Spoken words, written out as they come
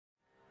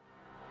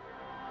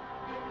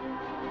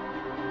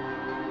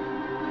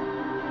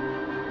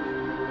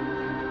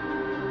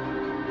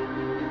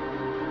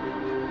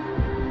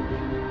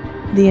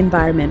the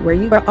environment where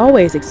you are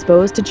always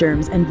exposed to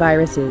germs and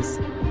viruses.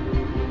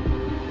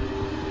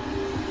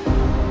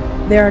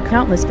 There are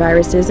countless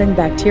viruses and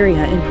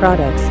bacteria in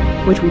products,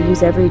 which we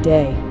use every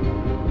day.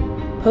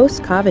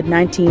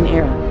 Post-COVID-19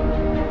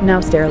 era. Now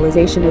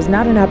sterilization is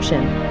not an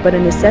option, but a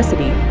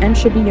necessity and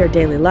should be your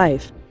daily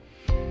life.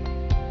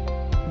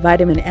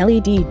 Vitamin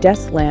LED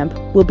desk lamp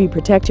will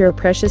protect your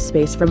precious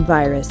space from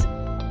virus.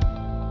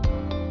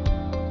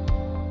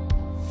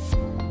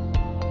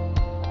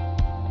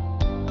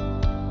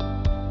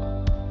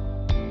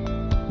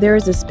 There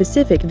is a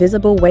specific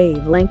visible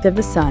wavelength of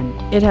the sun.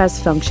 It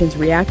has functions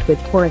react with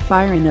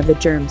purification of the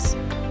germs.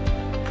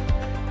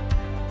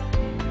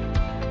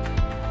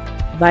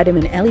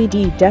 Vitamin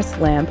LED desk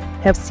lamp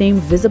have same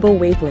visible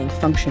wavelength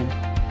function.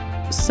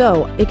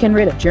 So, it can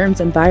rid of germs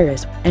and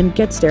virus and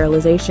get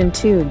sterilization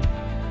too.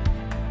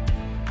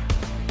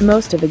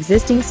 Most of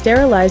existing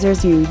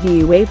sterilizers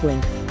UV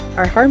wavelength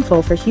are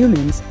harmful for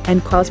humans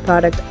and cause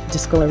product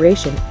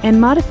discoloration and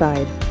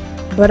modified.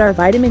 But our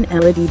Vitamin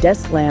LED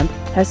desk lamp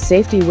has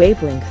safety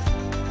wavelength.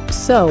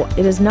 So,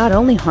 it is not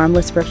only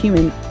harmless for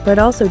human, but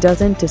also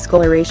doesn't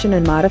discoloration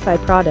and modify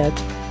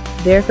product.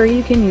 Therefore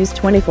you can use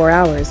 24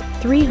 hours,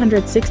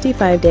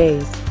 365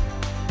 days.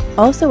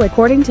 Also,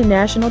 according to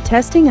National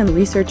Testing and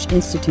Research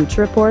Institute's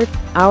report,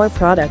 our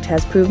product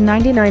has proved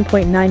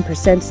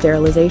 99.9%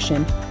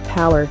 sterilization,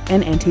 power,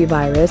 and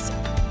antivirus.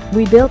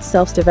 We built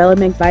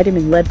self-development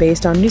vitamin LED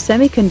based on new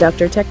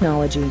semiconductor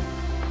technology.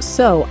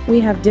 So,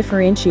 we have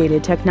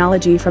differentiated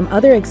technology from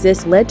other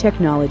exist LED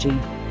technology.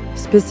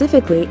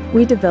 Specifically,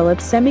 we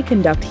developed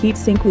semiconductor heat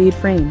sink lead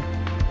frame.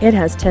 It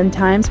has 10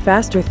 times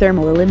faster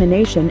thermal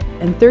elimination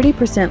and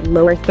 30%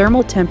 lower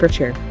thermal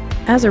temperature.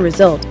 As a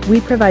result,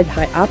 we provide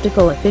high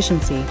optical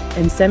efficiency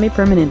and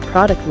semi-permanent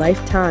product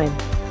lifetime.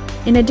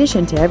 In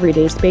addition to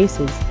everyday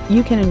spaces,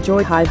 you can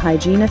enjoy high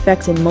hygiene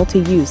effects in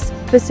multi-use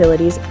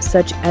facilities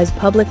such as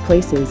public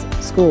places,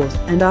 schools,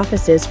 and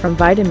offices from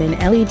Vitamin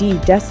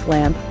LED desk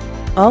lamp.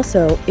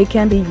 Also, it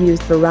can be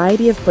used for a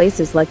variety of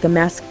places like the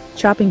mask,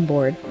 chopping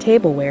board,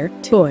 tableware,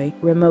 toy,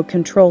 remote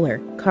controller,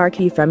 car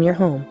key from your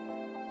home.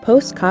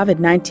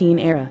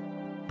 Post-COVID-19 era.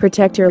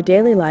 Protect your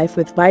daily life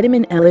with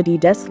Vitamin LED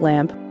desk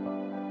lamp.